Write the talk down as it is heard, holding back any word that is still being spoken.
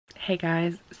Hey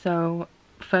guys, so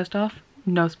first off,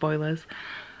 no spoilers,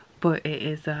 but it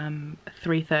is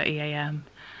 3:30 AM.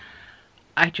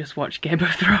 I just watched Game of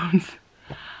Thrones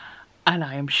and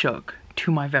I am shook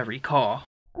to my very core.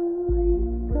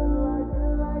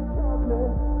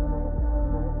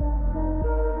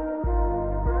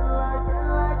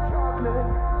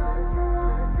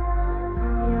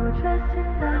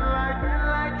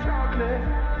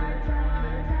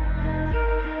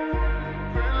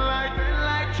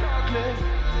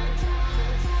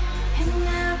 And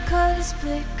now call it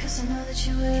split, cause I know that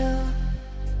you will.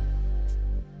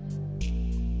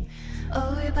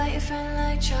 Oh, you bite your friend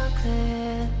like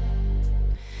chocolate.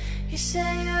 You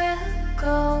say you will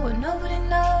go where nobody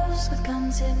knows, with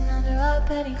guns hidden under our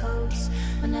petticoats.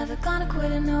 We're never gonna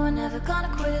quit it, no, we're never gonna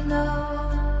quit it,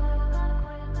 no.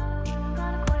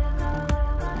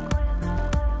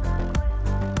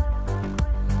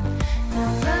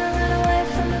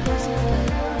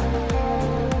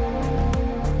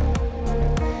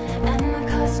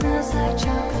 Smells like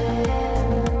chocolate.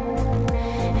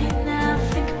 And now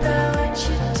think about what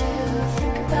you do,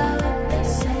 think about what they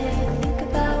say, think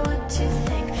about what to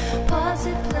think. Pause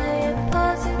it, play it,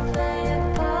 pause it, play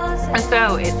it, pause it.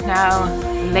 So it's now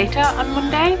later on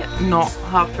Monday, not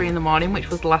 3:30 in the morning, which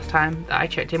was the last time that I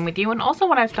checked in with you, and also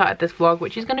when I started this vlog,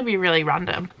 which is going to be really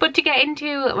random. But to get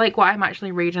into like what I'm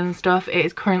actually reading and stuff, it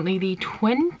is currently the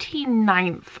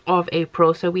 29th of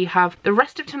April, so we have the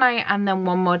rest of tonight and then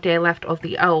one more day left of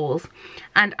the Owls.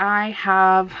 And I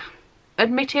have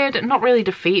admitted, not really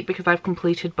defeat, because I've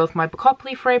completed both my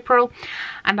Bookish for April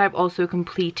and I've also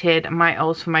completed my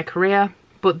Owls for my career,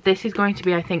 but this is going to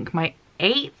be, I think, my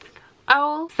 8th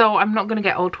Owl, so I'm not going to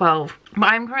get all 12.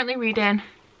 But I'm currently reading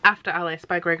After Alice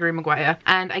by Gregory Maguire,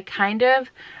 and I kind of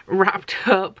wrapped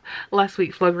up last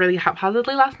week's vlog really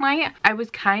haphazardly last night. I was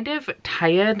kind of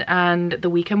tired and the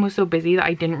weekend was so busy that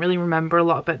I didn't really remember a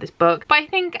lot about this book, but I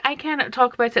think I can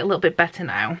talk about it a little bit better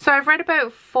now. So I've read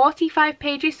about 45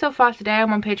 pages so far today.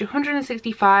 I'm on page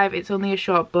 165. It's only a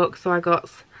short book, so I got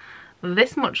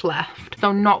this much left,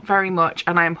 so not very much,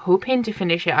 and I'm hoping to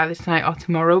finish it either tonight or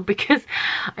tomorrow, because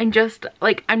I'm just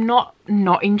like, I'm not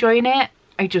enjoying it,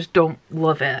 I just don't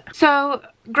love it. So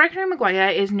Gregory Maguire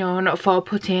is known for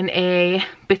putting a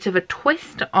bit of a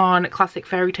twist on classic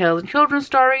fairy tales and children's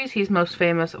stories. He's most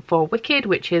famous for Wicked,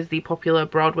 which is the popular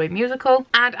Broadway musical,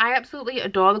 and I absolutely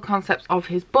adore the concepts of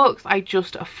his books. I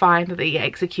just find that the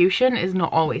execution is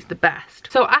not always the best.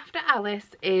 So After Alice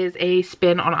is a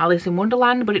spin on Alice in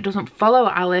Wonderland, but it doesn't follow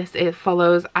Alice, it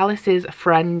follows Alice's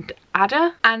friend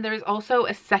Ada, and there is also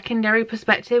a secondary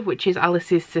perspective, which is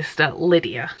Alice's sister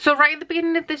Lydia. So right at the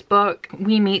beginning of this book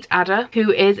we meet Ada,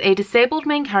 who is a disabled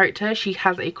main character. She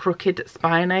has a crooked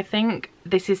spine, I think.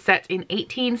 This is set in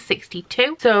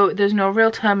 1862, so there's no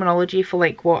real terminology for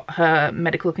like what her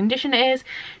medical condition is.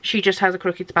 She just has a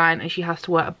crooked spine and she has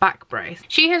to wear a back brace.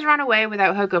 She has run away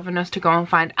without her governess to go and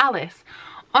find Alice.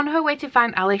 On her way to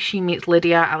find Alice, she meets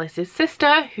Lydia, Alice's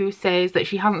sister, who says that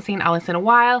she hasn't seen Alice in a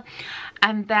while,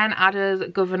 and then Ada's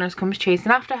governess comes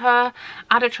chasing after her.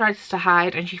 Ada tries to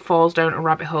hide and she falls down a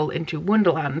rabbit hole into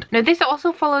Wonderland. Now this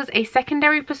also follows a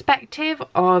secondary perspective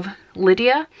of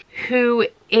Lydia, who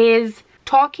is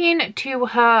talking to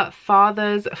her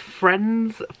father's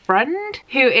friend's friend,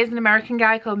 who is an American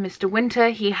guy called Mr. Winter.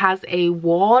 He has a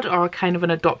ward, or kind of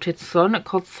an adopted son,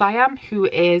 called Siam, who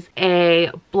is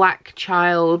a black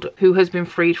child who has been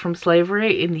freed from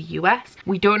slavery in the US.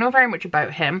 We don't know very much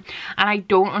about him, and I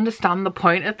don't understand the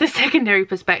point of the secondary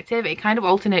perspective. It kind of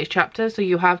alternates chapters, so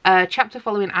you have a chapter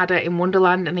following Ada in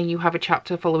Wonderland and then you have a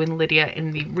chapter following Lydia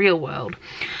in the real world.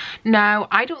 Now,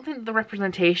 I don't think the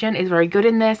representation is very good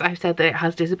in this. I've said that it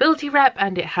has disability rep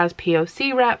and it has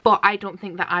POC rep, but I don't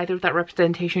think that either of that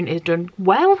representation is done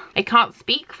well. I can't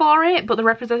speak for it, but the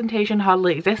representation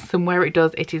hardly exists, and where it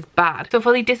does, it is bad. So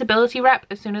for the disability rep,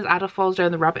 as soon as Ada falls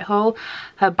down the rabbit hole,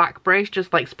 her back brace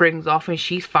just like springs off and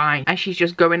she's fine, and she's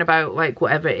just going about like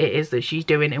whatever it is that she's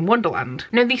doing in Wonderland.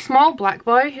 Now the small black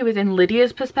boy, who is in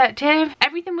Lydia's perspective,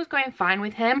 everything was going fine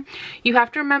with him. You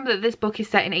have to remember that this book is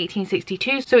set in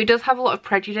 1862, so it does have a lot of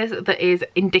prejudice that is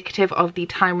indicative of the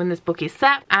time when this book is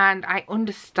set, and I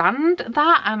understand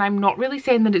that, and I'm not really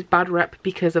saying that it's bad rep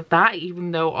because of that,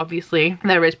 even though obviously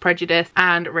there is prejudice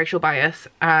and racial bias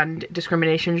and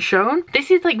discrimination shown.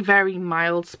 This is like very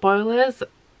mild spoilers.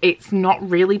 it's not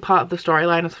really part of the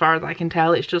storyline as far as I can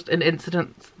tell. It's just an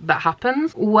incident that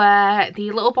happens where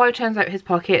the little boy turns out his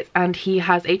pockets and he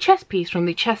has a chess piece from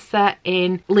the chess set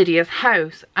in Lydia's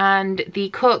house, and the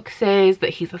cook says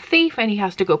that he's a thief and he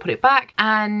has to go put it back,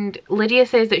 and Lydia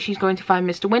says that she's going to find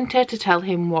Mr. Winter to tell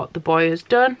him what the boy has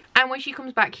done, and when she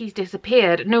comes back he's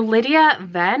disappeared. Now Lydia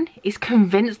then is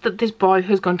convinced that this boy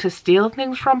has gone to steal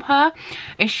things from her,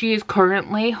 and she is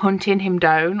currently hunting him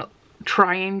down,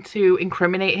 trying to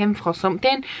incriminate him for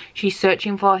something. She's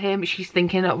searching for him. She's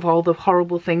thinking of all the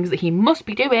horrible things that he must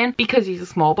be doing because he's a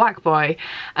small black boy,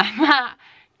 and that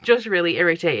just really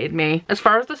irritated me. As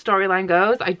far as the storyline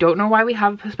goes, I don't know why we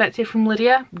have a perspective from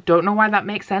Lydia. Don't know why that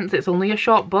makes sense. It's only a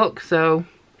short book, so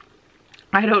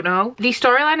I don't know. The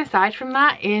storyline aside from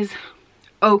that is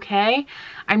okay.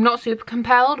 I'm not super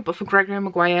compelled, but for Gregory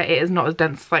Maguire it is not as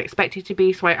dense as I expected to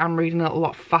be, so I am reading it a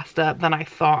lot faster than I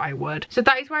thought I would. So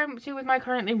that is where I'm up to with my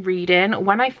currently reading.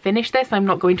 When I finish this, I'm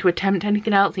not going to attempt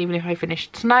anything else, even if I finish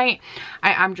tonight.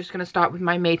 I am just going to start with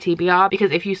my May TBR,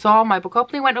 because if you saw, my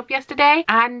Bookopoly went up yesterday,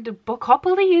 and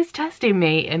Bookopoly is testing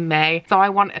me in May, so I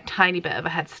want a tiny bit of a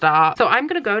head start. So I'm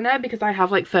going to go now because I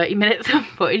have like 30 minutes of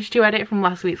footage to edit from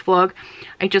last week's vlog.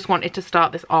 I just wanted to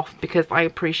start this off because I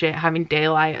appreciate having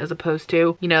daylight as opposed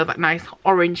to, you know, that nice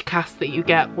orange cast that you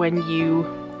get when you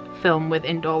film with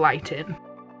indoor lighting.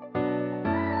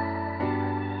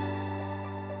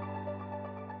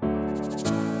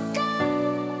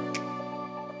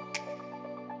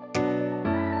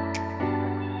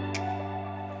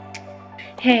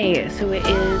 Hey, so it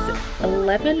is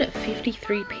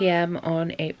 11:53 p.m.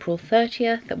 on April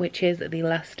 30th, which is the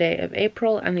last day of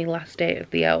April and the last day of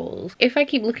the owls. If I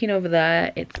keep looking over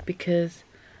there, it's because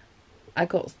I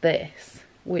got this,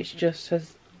 which just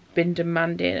has been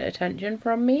demanding attention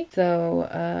from me.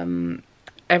 So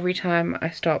every time I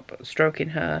stop stroking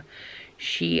her,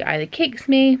 she either kicks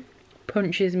me,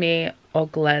 punches me, or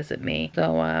glares at me.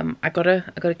 So I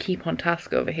gotta keep on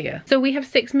task over here. So we have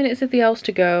 6 minutes of the owls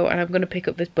to go, and I'm gonna pick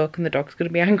up this book and the dog's gonna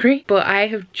be angry. But I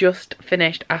have just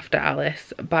finished After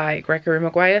Alice by Gregory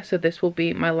Maguire, so this will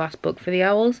be my last book for the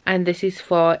owls, and this is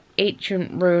for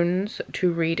Ancient Runes to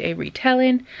read a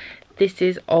retelling. This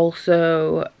is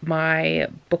also my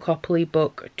Bookopoly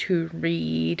book to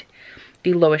read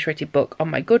the lowest rated book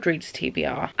on my Goodreads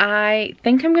TBR. I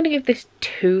think I'm going to give this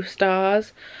 2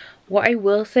 stars. What I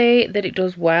will say that it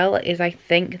does well is I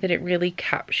think that it really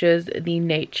captures the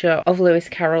nature of Lewis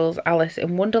Carroll's Alice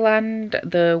in Wonderland.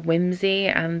 The whimsy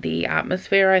and the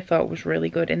atmosphere I thought was really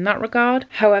good in that regard.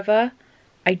 However,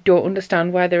 I don't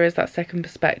understand why there is that second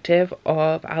perspective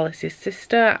of Alice's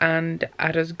sister and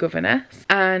Ada's governess,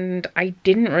 and I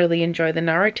didn't really enjoy the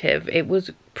narrative. It was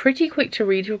pretty quick to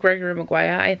read with Gregory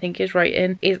Maguire. I think his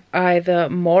writing is either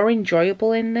more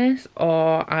enjoyable in this,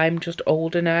 or I'm just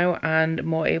older now and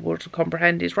more able to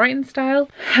comprehend his writing style.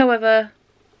 However,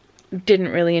 didn't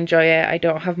really enjoy it. I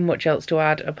don't have much else to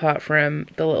add apart from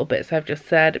the little bits I've just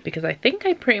said, because I think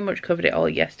I pretty much covered it all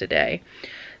yesterday.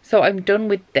 So I'm done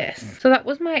with this. So that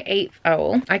was my 8th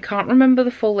owl. I can't remember the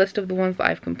full list of the ones that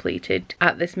I've completed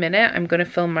at this minute. I'm going to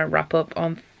film my wrap up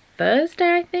on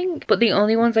Thursday, I think. But the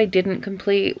only ones I didn't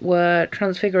complete were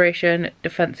Transfiguration,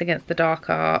 Defense Against the Dark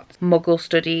Arts, Muggle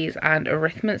Studies, and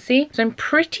Arithmancy. So I'm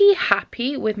pretty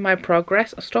happy with my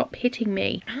progress. Stop hitting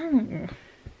me. Oh.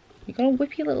 You got a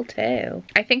whippy little tail.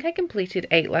 I think I completed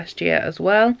 8 last year as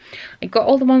well. I got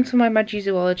all the ones for my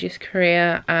Magizoologist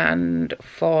career and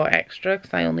 4 extra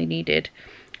because I only needed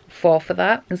 4 for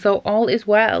that. And so all is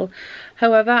well.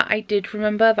 However, I did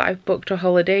remember that I've booked a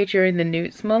holiday during the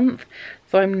Newts month.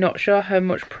 So I'm not sure how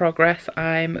much progress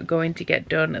I'm going to get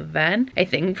done then. I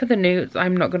think for the Newts,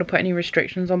 I'm not going to put any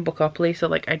restrictions on Bookopoly. So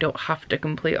like I don't have to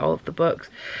complete all of the books,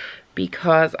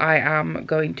 because I am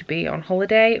going to be on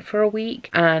holiday for a week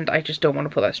and I just don't want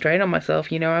to put that strain on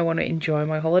myself. You know, I want to enjoy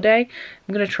my holiday.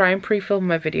 I'm going to try and pre-film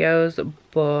my videos,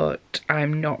 but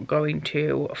I'm not going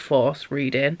to force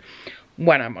reading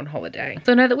when I'm on holiday.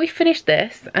 So now that we've finished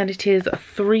this and it is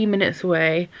 3 minutes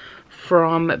away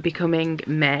from becoming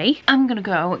May, I'm gonna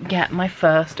go get my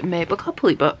first May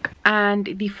Bookopoly book. And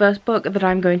the first book that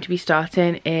I'm going to be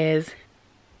starting is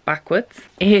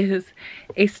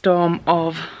A Storm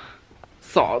of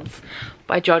Swords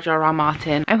by George R.R.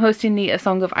 Martin. I'm hosting the A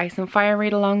Song of Ice and Fire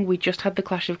read along. We just had the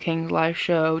Clash of Kings live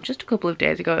show just a couple of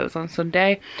days ago. It was on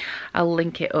Sunday. I'll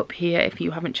link it up here if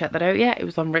you haven't checked that out yet. It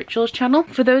was on Rachel's channel.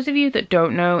 For those of you that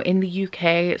don't know, in the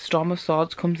UK, Storm of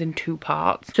Swords comes in 2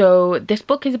 parts. So this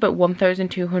book is about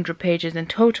 1,200 pages in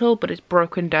total, but it's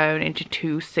broken down into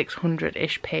 2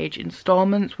 600-ish page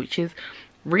installments, which is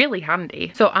really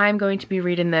handy. So I'm going to be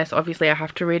reading this. Obviously I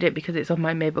have to read it because it's on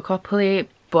my May Bookopoly.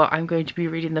 but I'm going to be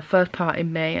reading the first part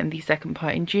in May and the second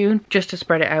part in June, just to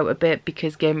spread it out a bit,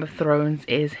 because Game of Thrones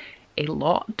is a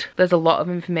lot. There's a lot of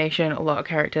information, a lot of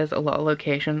characters, a lot of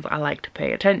locations. I like to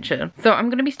pay attention. So I'm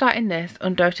going to be starting this.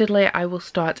 Undoubtedly, I will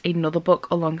start another book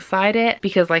alongside it,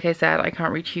 because like I said, I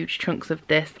can't read huge chunks of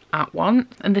this at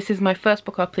once. And this is my first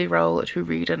Bookopoly role to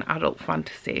read an adult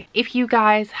fantasy. If you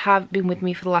guys have been with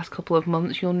me for the last couple of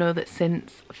months, you'll know that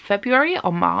since February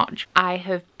or March, I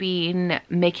have been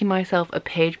making myself a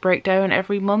page breakdown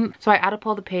every month. So I add up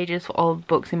all the pages for all the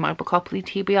books in my Bookopoly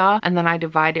TBR, and then I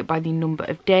divide it by the number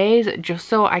of days, just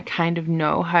so I kind of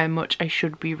know how much I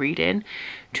should be reading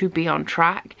to be on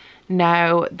track.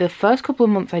 Now, the first couple of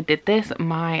months I did this,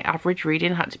 my average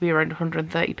reading had to be around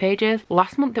 130 pages.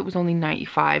 Last month it was only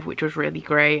 95, which was really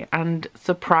great. And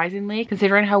surprisingly,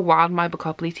 considering how wild my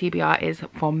Bookopoly TBR is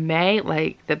for May,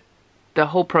 like the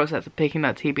whole process of picking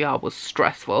that TBR was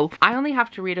stressful. I only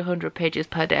have to read 100 pages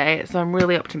per day, so I'm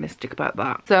really optimistic about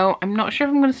that. So I'm not sure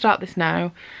if I'm going to start this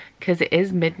now, because it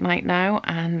is midnight now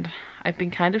and I've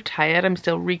been kind of tired. I'm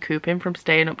still recouping from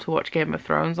staying up to watch Game of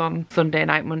Thrones on Sunday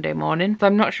night, Monday morning. So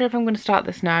I'm not sure if I'm going to start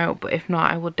this now, but if not,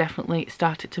 I will definitely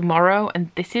start it tomorrow. And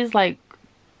this is like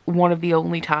one of the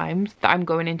only times that I'm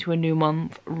going into a new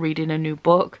month reading a new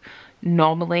book.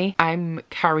 Normally I'm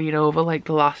carrying over like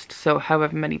the last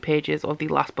however many pages of the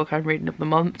last book I'm reading of the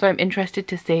month. So I'm interested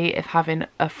to see if having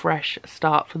a fresh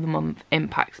start for the month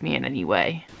impacts me in any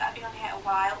way. I've been on here a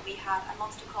while. We have A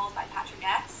Monster Called by Patrick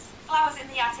S. Flowers in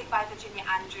the Attic by Virginia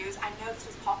Andrews. I know this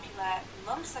was popular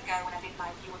months ago when I did my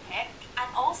viewer pick. And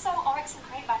also Oryx and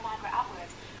Crane by Margaret Atwood.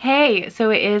 Hey,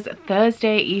 so it is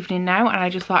Thursday evening now, and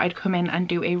I just thought I'd come in and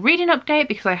do a reading update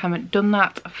because I haven't done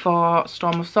that for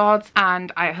Storm of Swords,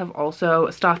 and I have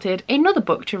also started another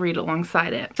book to read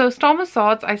alongside it. So Storm of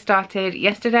Swords I started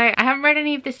yesterday. I haven't read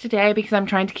any of this today because I'm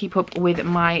trying to keep up with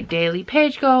my daily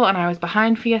page goal and I was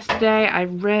behind for yesterday. I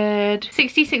read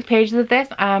 66 pages of this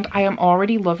and I am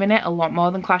already loving it a lot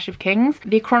more than Clash of Kings.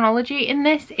 The chronology in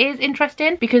this is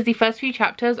interesting because the first few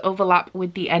chapters overlap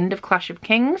with the end of Clash of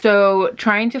Kings, so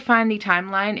trying to find the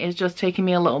timeline is just taking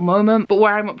me a little moment, but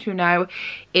where I'm up to now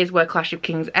is where Clash of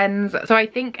Kings ends. So I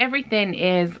think everything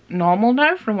is normal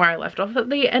now from where I left off at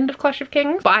the end of Clash of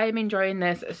Kings, but I am enjoying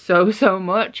this so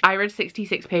much. I read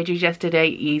 66 pages yesterday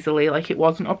easily, like it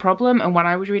wasn't a problem, and when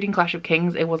I was reading Clash of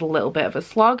Kings it was a little bit of a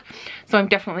slog, so I'm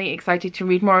definitely excited to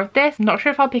read more of this. Not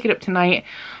sure if I'll pick it up tonight,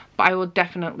 but I will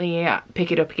definitely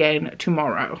pick it up again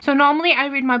tomorrow. So normally I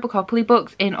read my Bookopoly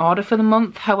books in order for the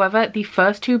month. However, the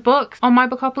first two books on my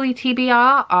Bookopoly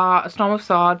TBR are A Storm of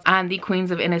Swords and The Queens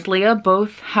of Innis Leah.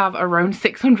 Both have around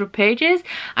 600 pages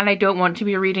and I don't want to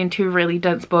be reading two really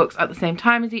dense books at the same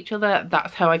time as each other.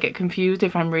 That's how I get confused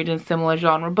if I'm reading similar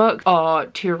genre books or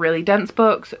two really dense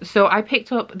books. So I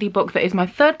picked up the book that is my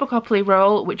third Bookopoly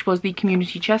roll, which was the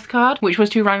Community Chest Card, which was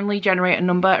to randomly generate a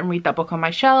number and read that book on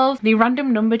my shelves. The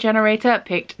random number generator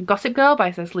picked Gossip Girl by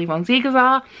Cecily von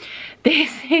Ziegler.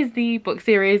 This is the book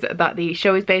series that the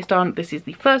show is based on. This is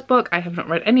the first book. I have not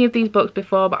read any of these books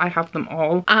before, but I have them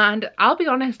all. And I'll be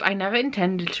honest, I never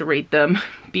intended to read them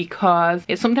because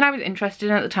it's something I was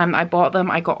interested in at the time that I bought them.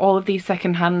 I got all of these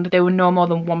secondhand. They were no more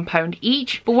than £1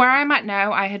 each. But where I'm at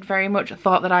now, I had very much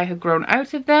thought that I had grown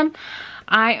out of them.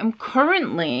 I am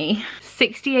currently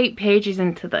 68 pages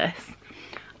into this,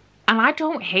 and I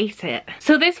don't hate it.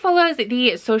 So this follows the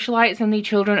socialites and the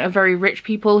children of very rich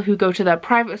people who go to their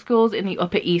private schools in the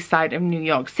Upper East Side of New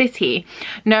York City.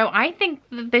 Now, I think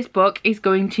that this book is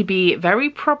going to be very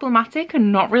problematic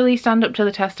and not really stand up to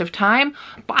the test of time,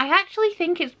 but I actually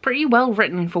think it's pretty well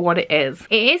written for what it is.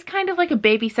 It is kind of like a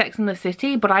baby Sex and the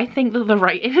City, but I think that the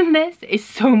writing in this is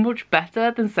so much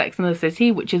better than Sex and the City,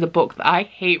 which is a book that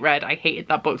I read. I hated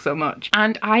that book so much.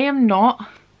 And I am not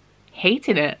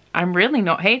hating it. I'm really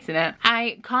not hating it.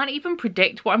 I can't even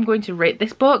predict what I'm going to rate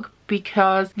this book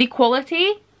because the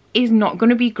quality is not going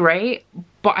to be great,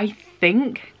 but I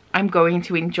think I'm going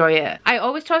to enjoy it. I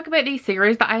always talk about these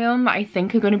series that I own that I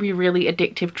think are going to be really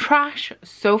addictive trash.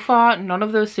 So far, none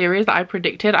of those series that I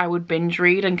predicted I would binge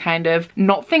read and kind of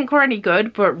not think were any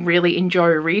good but really enjoy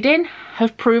reading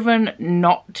have proven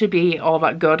not to be all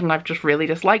that good, and I've just really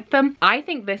disliked them. I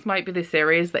think this might be the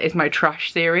series that is my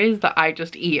trash series that I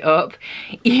just eat up,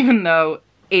 even though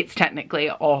it's technically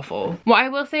awful. What I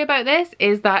will say about this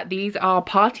is that these are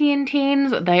partying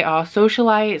teens, they are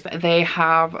socialites, they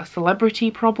have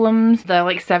celebrity problems, they're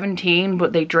like 17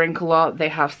 but they drink a lot, they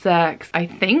have sex, I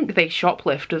think they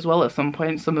shoplift as well at some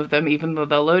point, some of them, even though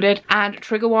they're loaded, and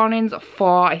trigger warnings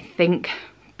for, I think,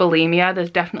 bulimia.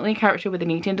 There's definitely a character with an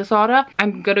eating disorder.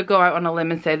 I'm gonna go out on a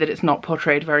limb and say that it's not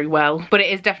portrayed very well, but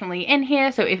it is definitely in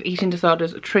here. So if eating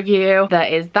disorders trigger you, there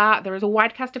is that. There is a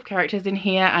wide cast of characters in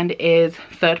here and it is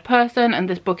third person, and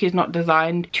this book is not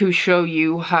designed to show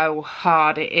you how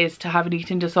hard it is to have an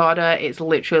eating disorder. It's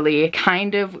literally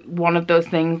kind of one of those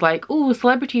things like, oh,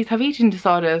 celebrities have eating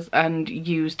disorders, and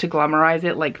used to glamorize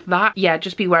it like that. Yeah,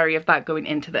 just be wary of that going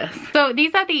into this. So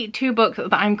these are the two books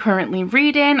that I'm currently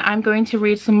reading. I'm going to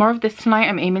read some more of this tonight.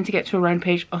 I'm aiming to get to around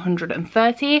page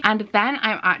 130, and then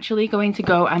I'm actually going to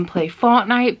go and play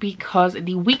Fortnite because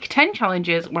the week 10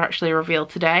 challenges were actually revealed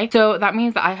today. So that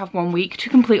means that I have 1 week to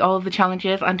complete all of the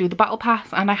challenges and do the battle pass,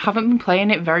 and I haven't been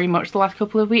playing it very much the last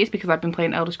couple of weeks because I've been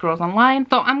playing Elder Scrolls Online.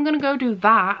 So I'm gonna go do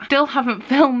that. Still haven't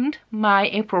filmed my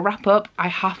April wrap up. I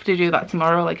have to do that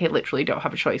tomorrow. Like, I literally don't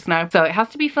have a choice now. So it has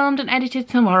to be filmed and edited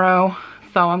tomorrow.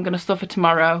 So I'm gonna suffer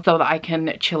tomorrow so that I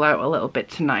can chill out a little bit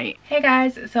tonight. Hey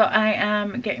guys, so I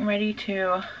am getting ready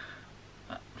to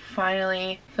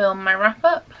finally film my wrap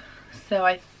up. So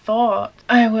I thought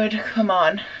I would come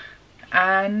on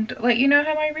and let you know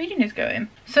how my reading is going.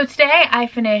 So today I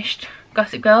finished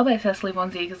Gossip Girl by Cecily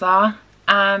von Ziegler,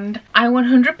 and I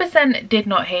 100% did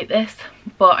not hate this,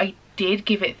 but I did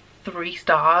give it 3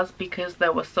 stars because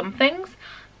there were some things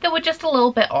that were just a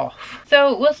little bit off.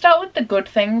 So we'll start with the good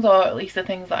things, or at least the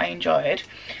things that I enjoyed.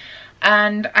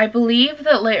 And I believe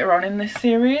that later on in this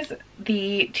series,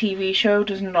 the TV show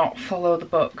does not follow the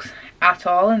books at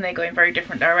all, and they go in very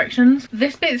different directions.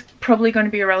 This bit is probably going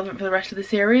to be irrelevant for the rest of the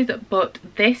series, but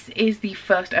this is the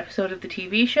first episode of the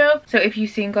TV show. So if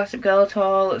you've seen Gossip Girl at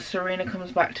all, Serena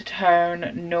comes back to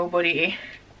town, nobody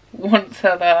wants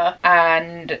her there,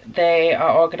 and they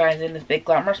are organising this big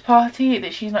glamorous party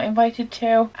that she's not invited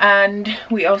to. And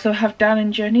we also have Dan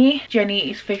and Jenny. Jenny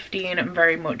is 15 and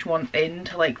very much wants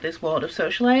into like this world of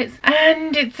socialites,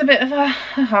 and it's a bit of a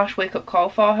harsh wake-up call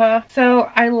for her.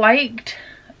 So I liked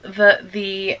that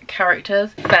the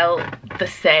characters felt the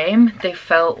same. They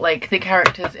felt like the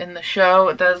characters in the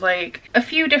show. There's like a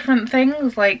few different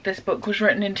things, like this book was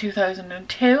written in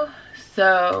 2002,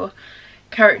 so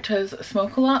characters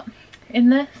smoke a lot in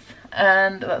this,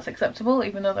 and that's acceptable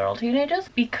even though they're all teenagers,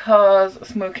 because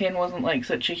smoking wasn't like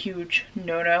such a huge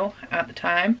no-no at the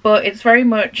time. But it's very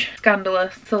much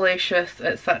scandalous, salacious,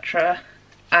 etc.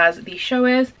 as the show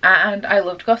is, and I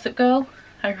loved Gossip Girl.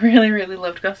 I really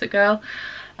loved Gossip Girl.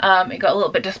 It got a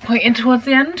little bit disappointing towards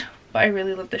the end, but I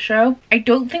really love the show. I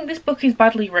don't think this book is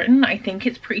badly written. I think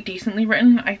it's pretty decently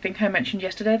written. I think I mentioned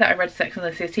yesterday that I read Sex and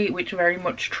the City, which very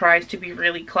much tries to be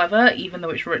really clever, even though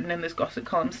it's written in this gossip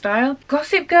column style.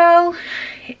 Gossip Girl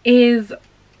is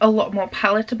a lot more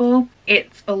palatable.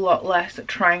 It's a lot less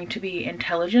trying to be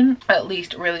intelligent, at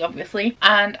least really obviously.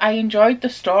 And I enjoyed the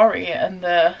story and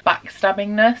the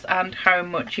backstabbingness and how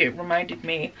much it reminded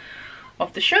me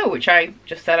of the show, which I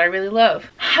just said I really love.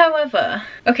 However,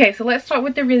 okay, so let's start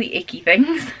with the really icky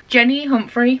things. Jenny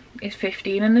Humphrey is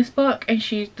 15 in this book, and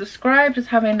she's described as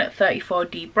having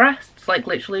 34D breasts. Like,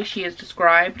 literally, she is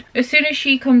described. As soon as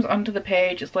she comes onto the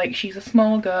page, it's like she's a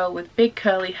small girl with big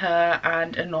curly hair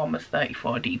and enormous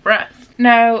 34D breasts.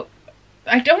 Now,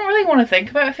 I don't really want to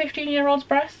think about a 15-year-old's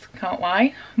breasts, can't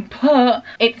lie, but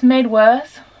it's made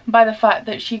worse by the fact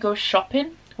that she goes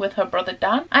shopping with her brother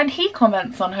Dan, and he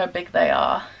comments on how big they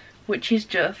are, which is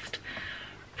just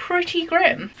pretty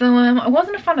grim. So I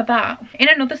wasn't a fan of that. In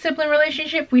another sibling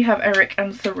relationship, we have Eric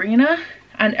and Serena,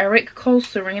 and Eric calls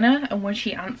Serena, and when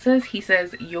she answers, he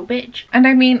says, "Yo bitch." And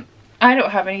I mean, I don't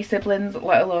have any siblings,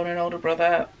 let alone an older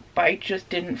brother, but I just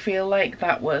didn't feel like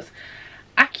that was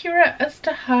accurate as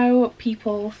to how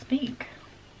people speak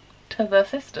to their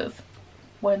sisters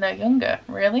when they're younger,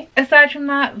 really. Aside from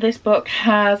that, this book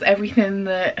has everything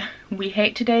that we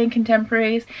hate today in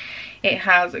contemporaries. It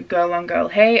has girl on girl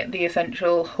hate. The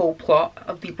essential whole plot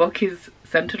of the book is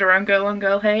centered around girl on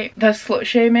girl hate. There's slut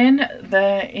shaming.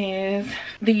 There is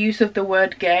the use of the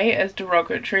word gay as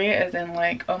derogatory, as in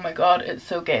like, oh my god, it's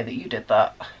so gay that you did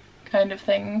that kind of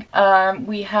thing.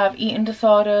 We have eating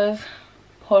disorders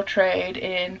portrayed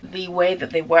in the way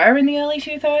that they were in the early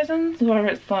 2000s, where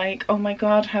it's like, oh my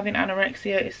god, having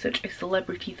anorexia is such a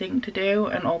celebrity thing to do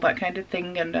and all that kind of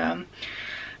thing, and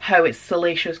how it's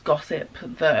salacious gossip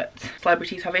that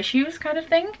celebrities have issues kind of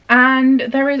thing. And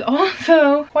there is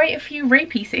also quite a few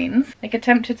rapey scenes, like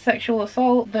attempted sexual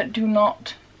assault, that do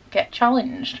not get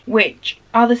challenged, which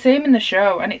are the same in the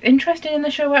show. And it's interesting in the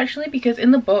show actually, because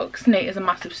in the books Nate is a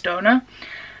massive stoner,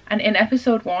 and in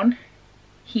episode 1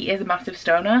 he is a massive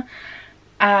stoner,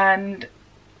 and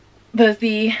there's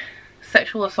the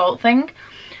sexual assault thing,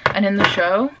 and in the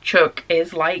show Chuck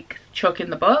is like Chuck in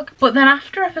the book. But then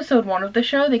after episode 1 of the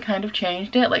show, they kind of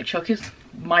changed it. Like, Chuck is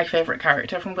my favourite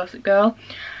character from Gossip Girl.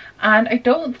 And I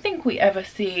don't think we ever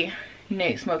see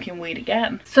Nate smoking weed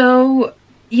again. So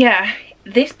yeah,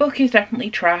 this book is definitely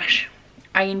trash.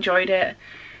 I enjoyed it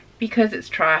because it's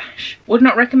trash. Would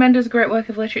not recommend as a great work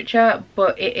of literature,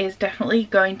 but it is definitely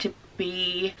going to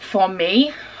be, for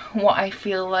me, what I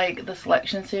feel like the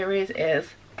Selection series is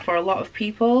for a lot of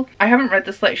people. I haven't read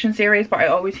the Selection series, but I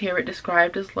always hear it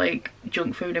described as like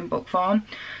junk food in book form.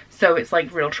 So it's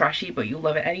like real trashy, but you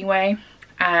love it anyway.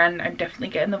 And I'm definitely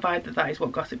getting the vibe that that is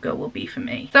what Gossip Girl will be for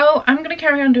me. So I'm gonna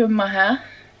carry on doing my hair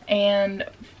and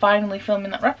finally filming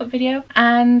that wrap-up video.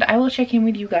 And I will check in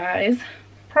with you guys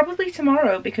probably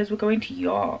tomorrow because we're going to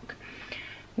York,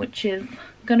 which is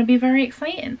gonna be very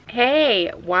exciting.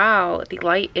 Hey, wow, the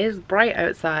light is bright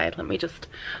outside. Let me just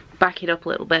back it up a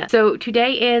little bit. So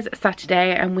today is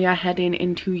Saturday and we are heading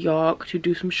into York to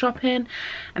do some shopping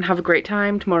and have a great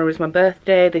time. Tomorrow is my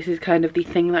birthday. This is kind of the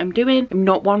thing that I'm doing. I'm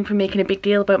not one for making a big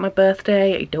deal about my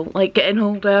birthday. I don't like getting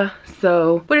older.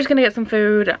 So we're just gonna get some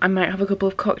food. I might have a couple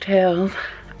of cocktails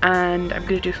and I'm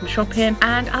gonna do some shopping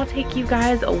and I'll take you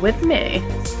guys with me.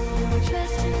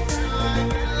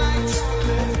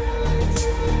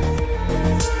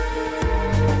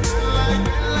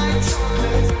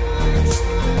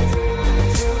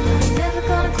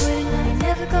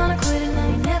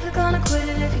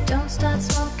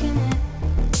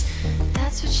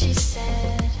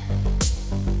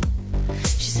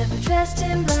 Dressed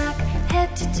in black,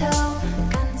 head to toe,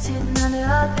 guns hidden under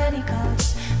our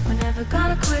petticoats. We're never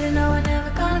gonna quit it, no, we're never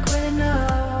gonna quit it,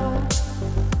 no.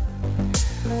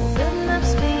 Building up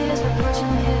speed as we're approaching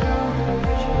the hill.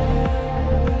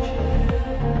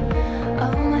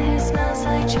 Oh, my hair smells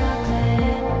like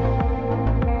chocolate.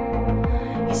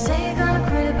 You say you're gonna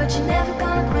quit it, but you're never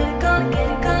gonna quit it. Gonna get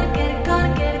it, gonna get it,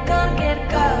 gonna get it, gonna get it,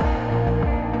 go.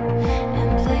 And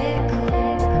play it cool.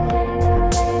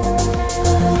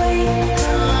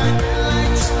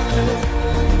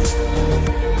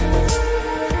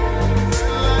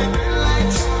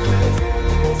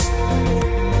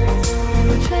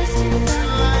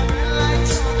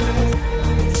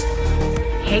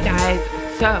 Hey guys,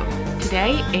 so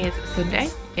today is Sunday.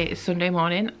 It is Sunday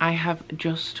morning. I have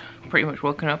just pretty much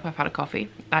woken up. I've had a coffee.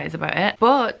 That is about it.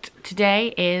 But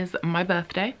today is my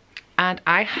birthday and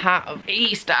I have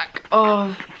a stack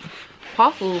of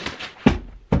parcels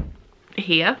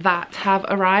here that have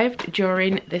arrived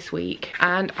during this week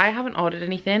and I haven't ordered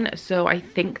anything, so I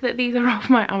think that these are off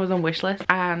my Amazon wish list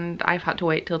and I've had to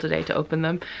wait till today to open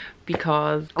them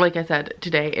because, like I said,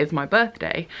 today is my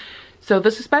birthday. So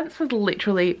the suspense has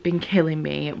literally been killing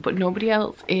me, but nobody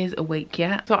else is awake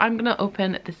yet. So I'm gonna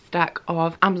open this stack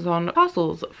of Amazon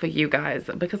parcels for you guys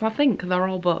because I think they're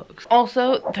all books.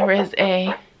 Also, there is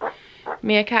a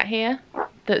meerkat here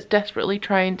that's desperately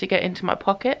trying to get into my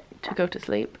pocket to go to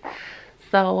sleep.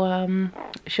 So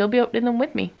she'll be opening them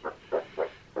with me.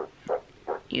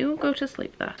 You go to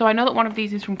sleep there. So I know that one of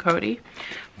these is from Cody,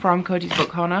 from Cody's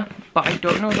Book Corner, but I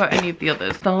don't know about any of the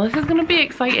others. So this is gonna be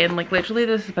exciting. Like literally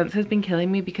the suspense has been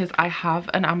killing me because I have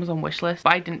an Amazon wish list,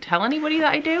 but I didn't tell anybody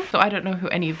that I do. So I don't know who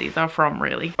any of these are from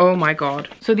really. Oh my God.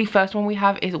 So the first one we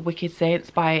have is Wicked Saints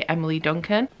by Emily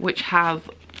Duncan, which has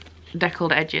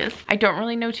deckled edges. I don't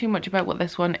really know too much about what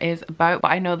this one is about, but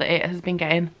I know that it has been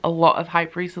getting a lot of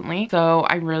hype recently, so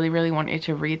I really wanted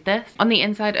to read this. On the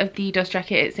inside of the dust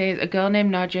jacket it says, a girl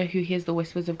named Nadia who hears the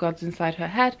whispers of gods inside her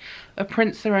head, a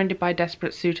prince surrounded by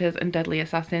desperate suitors and deadly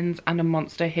assassins, and a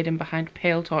monster hidden behind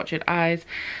pale tortured eyes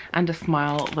and a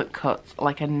smile that cuts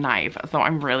like a knife. So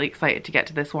I'm really excited to get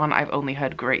to this one. I've only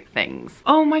heard great things.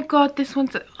 Oh my God, this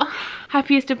one's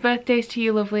happiest of birthdays to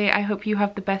you, lovely. I hope you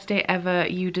have the best day ever.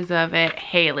 You deserve it,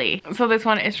 Haley. So this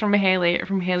one is from Haley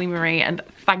Marie, and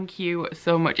thank you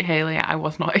so much, Haley. I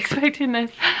was not expecting this.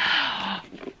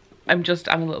 I'm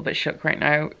a little bit shook right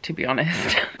now, to be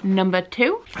honest. Number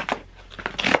 2.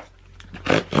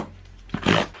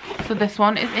 So this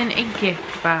one is in a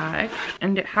gift bag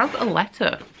and it has a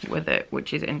letter with it,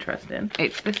 which is interesting.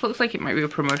 This looks like it might be a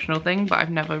promotional thing, but I've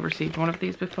never received one of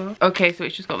these before. Okay, so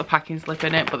it's just got the packing slip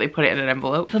in it, but they put it in an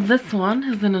envelope. So this one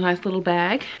is in a nice little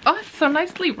bag. Oh, it's so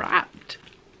nicely wrapped.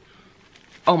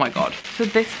 Oh my God. So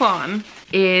this one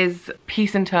is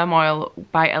Peace and Turmoil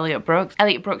by Elliot Brooks.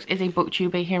 Elliot Brooks is a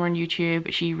booktuber here on YouTube.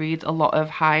 She reads a lot of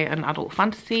high and adult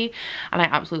fantasy and I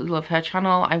absolutely love her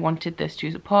channel. I wanted this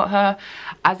to support her.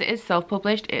 As it is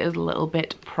self-published, it is a little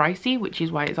bit pricey, which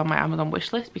is why it's on my Amazon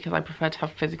wishlist, because I prefer to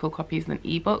have physical copies than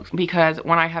ebooks, because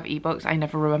when I have ebooks I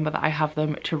never remember that I have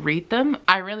them to read them.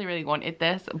 I really wanted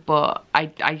this, but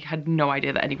I had no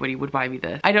idea that anybody would buy me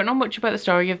this. I don't know much about the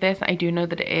story of this. I do know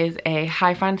that it is a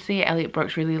high fantasy. Elliot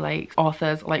Brooks really likes authors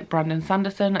authors like Brandon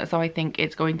Sanderson, so I think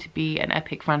it's going to be an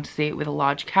epic fantasy with a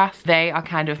large cast. They are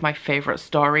kind of my favourite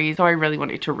stories, so I really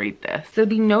wanted to read this. So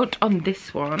the note on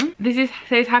this one,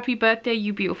 says happy birthday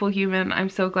you beautiful human, I'm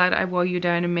so glad I wore you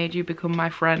down and made you become my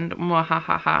friend,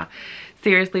 mwahahaha.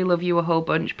 Seriously love you a whole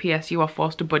bunch. PS, you are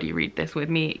forced to buddy read this with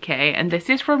me, okay? And this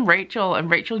is from Rachel,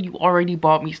 and Rachel, you already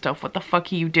bought me stuff. What the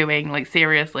fuck are you doing? Like,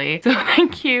 seriously. So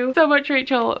thank you so much,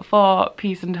 Rachel, for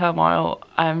Peace and Turmoil.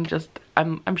 I'm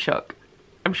shook.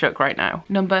 I'm shook right now.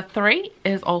 Number 3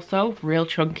 is also real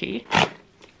chunky.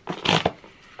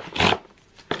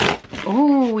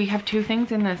 Oh, we have 2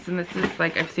 things in this, and this is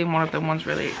like, I've seen one of them, one's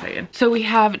really exciting. So we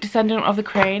have Descendant of the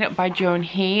Crane by Joan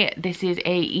He. This is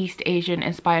a East Asian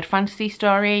inspired fantasy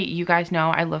story. You guys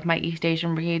know I love my East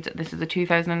Asian reads. This is a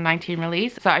 2019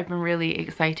 release, so I've been really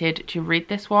excited to read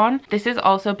this one. This is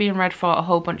also being read for a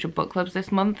whole bunch of book clubs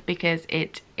this month because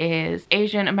it is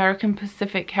Asian American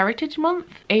Pacific Heritage Month,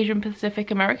 Asian Pacific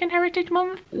American Heritage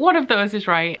Month. One of those is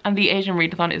right. And the Asian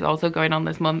Readathon is also going on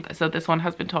this month, so this one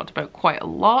has been talked about quite a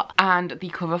lot. And the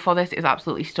cover for this is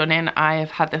absolutely stunning. I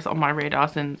have had this on my radar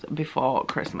since before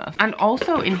Christmas. And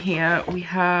also in here we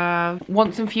have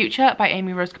Once and Future by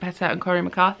Amy Rose Capetta and Corey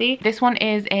McCarthy. This one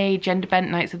is a gender bent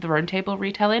Knights of the Round Table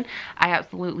retelling. I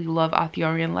absolutely love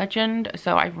Arthurian legend,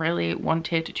 so I really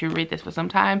wanted to read this for some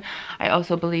time. I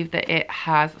also believe that it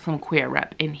has some queer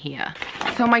rep in here.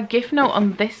 So my gift note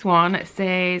on this one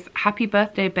says, happy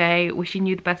birthday, bae. Wishing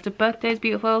you the best of birthdays,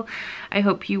 beautiful. I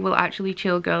hope you will actually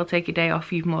chill, girl. Take a day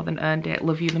off. You've more than earned it.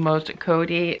 Love you the most,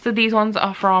 Cody. So these ones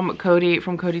are from Cody,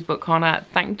 from Cody's Book Corner.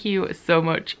 Thank you so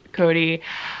much, Cody.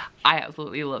 I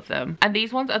absolutely love them. And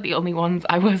these ones are the only ones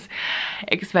I was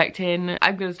expecting.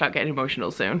 I'm gonna start getting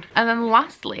emotional soon. And then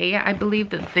lastly, I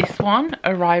believe that this one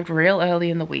arrived real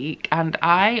early in the week, and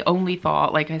I only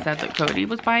thought, like I said, that Cody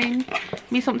was buying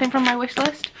me something from my wish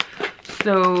list.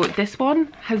 So this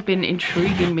one has been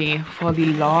intriguing me for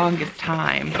the longest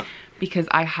time because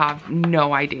I have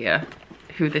no idea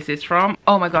who this is from.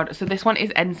 Oh my god, so this one is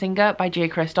Endsinger by Jay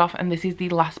Kristoff, and this is the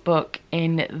last book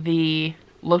in the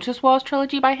Lotus Wars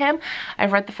trilogy by him.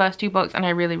 I've read the first 2 books and I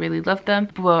really loved them,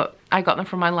 but I got them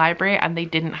from my library and they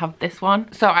didn't have this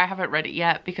one, so I haven't read it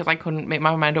yet because I couldn't make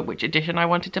my mind up which edition I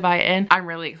wanted to buy it in. I'm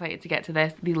really excited to get to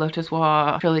this. The Lotus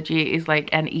War trilogy is like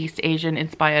an East Asian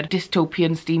inspired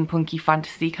dystopian steampunky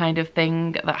fantasy kind of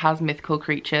thing that has mythical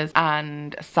creatures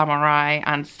and samurai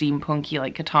and steampunky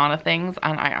like katana things,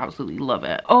 and I absolutely love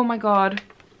it. Oh my god.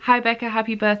 Hi Becca,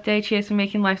 happy birthday. Cheers for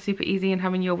making life super easy and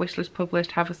having your wishlist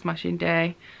published. Have a smashing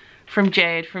day. From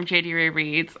Jade, from JD Ray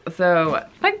Reads. So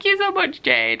thank you so much,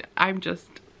 Jade. I'm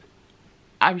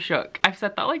shook. I've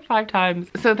said that like 5 times.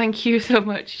 So thank you so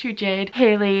much to Jade,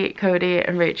 Haley, Cody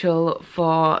and Rachel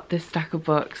for this stack of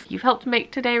books. You've helped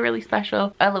make today really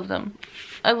special. I love them.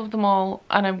 I love them all,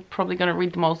 and I'm probably going to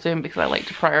read them all soon because I like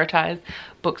to prioritize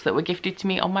books that were gifted to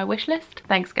me on my wish list.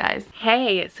 Thanks guys.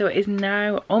 Hey, so it is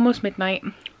now almost midnight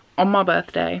on my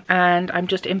birthday, and I'm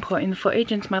just importing the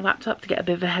footage into my laptop to get a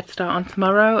bit of a head start on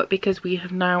tomorrow because we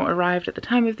have now arrived at the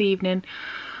time of the evening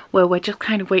where we're just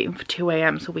kind of waiting for 2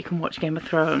 AM so we can watch Game of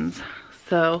Thrones.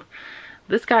 So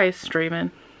this guy is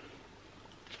streaming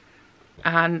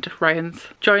and Ryan's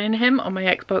joining him on my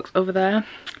Xbox over there,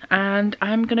 and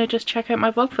I'm gonna just check out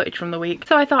my vlog footage from the week.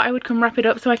 So I thought I would come wrap it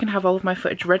up so I can have all of my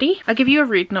footage ready. I'll give you a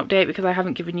reading update because I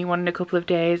haven't given you one in a couple of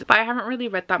days, but I haven't really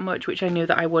read that much, which I knew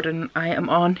that I wouldn't. I am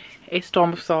on A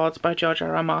Storm of Swords by George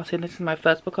R.R. Martin. This is my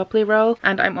first book I'll roll,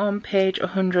 and I'm on page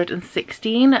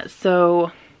 116,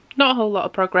 so not a whole lot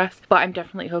of progress, but I'm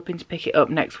definitely hoping to pick it up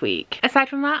next week. Aside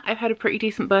from that, I've had a pretty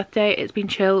decent birthday. It's been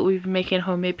chill. We've been making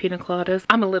homemade pina coladas.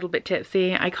 I'm a little bit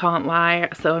tipsy, I can't lie,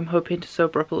 so I'm hoping to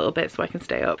sober up a little bit so I can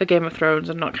stay up for Game of Thrones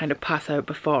and not kind of pass out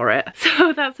before it.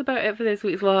 So that's about it for this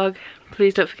week's vlog.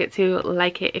 Please don't forget to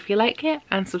like it if you like it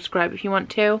and subscribe if you want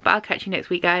to, but I'll catch you next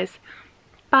week guys.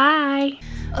 Bye!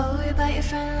 Oh, you bite your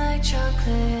friend like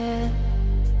chocolate.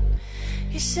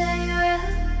 You say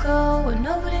you'll go where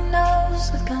nobody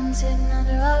knows, with guns hidden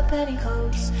under our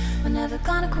petticoats. We're never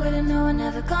gonna quit it, no, we're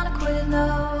never gonna quit it,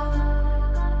 no.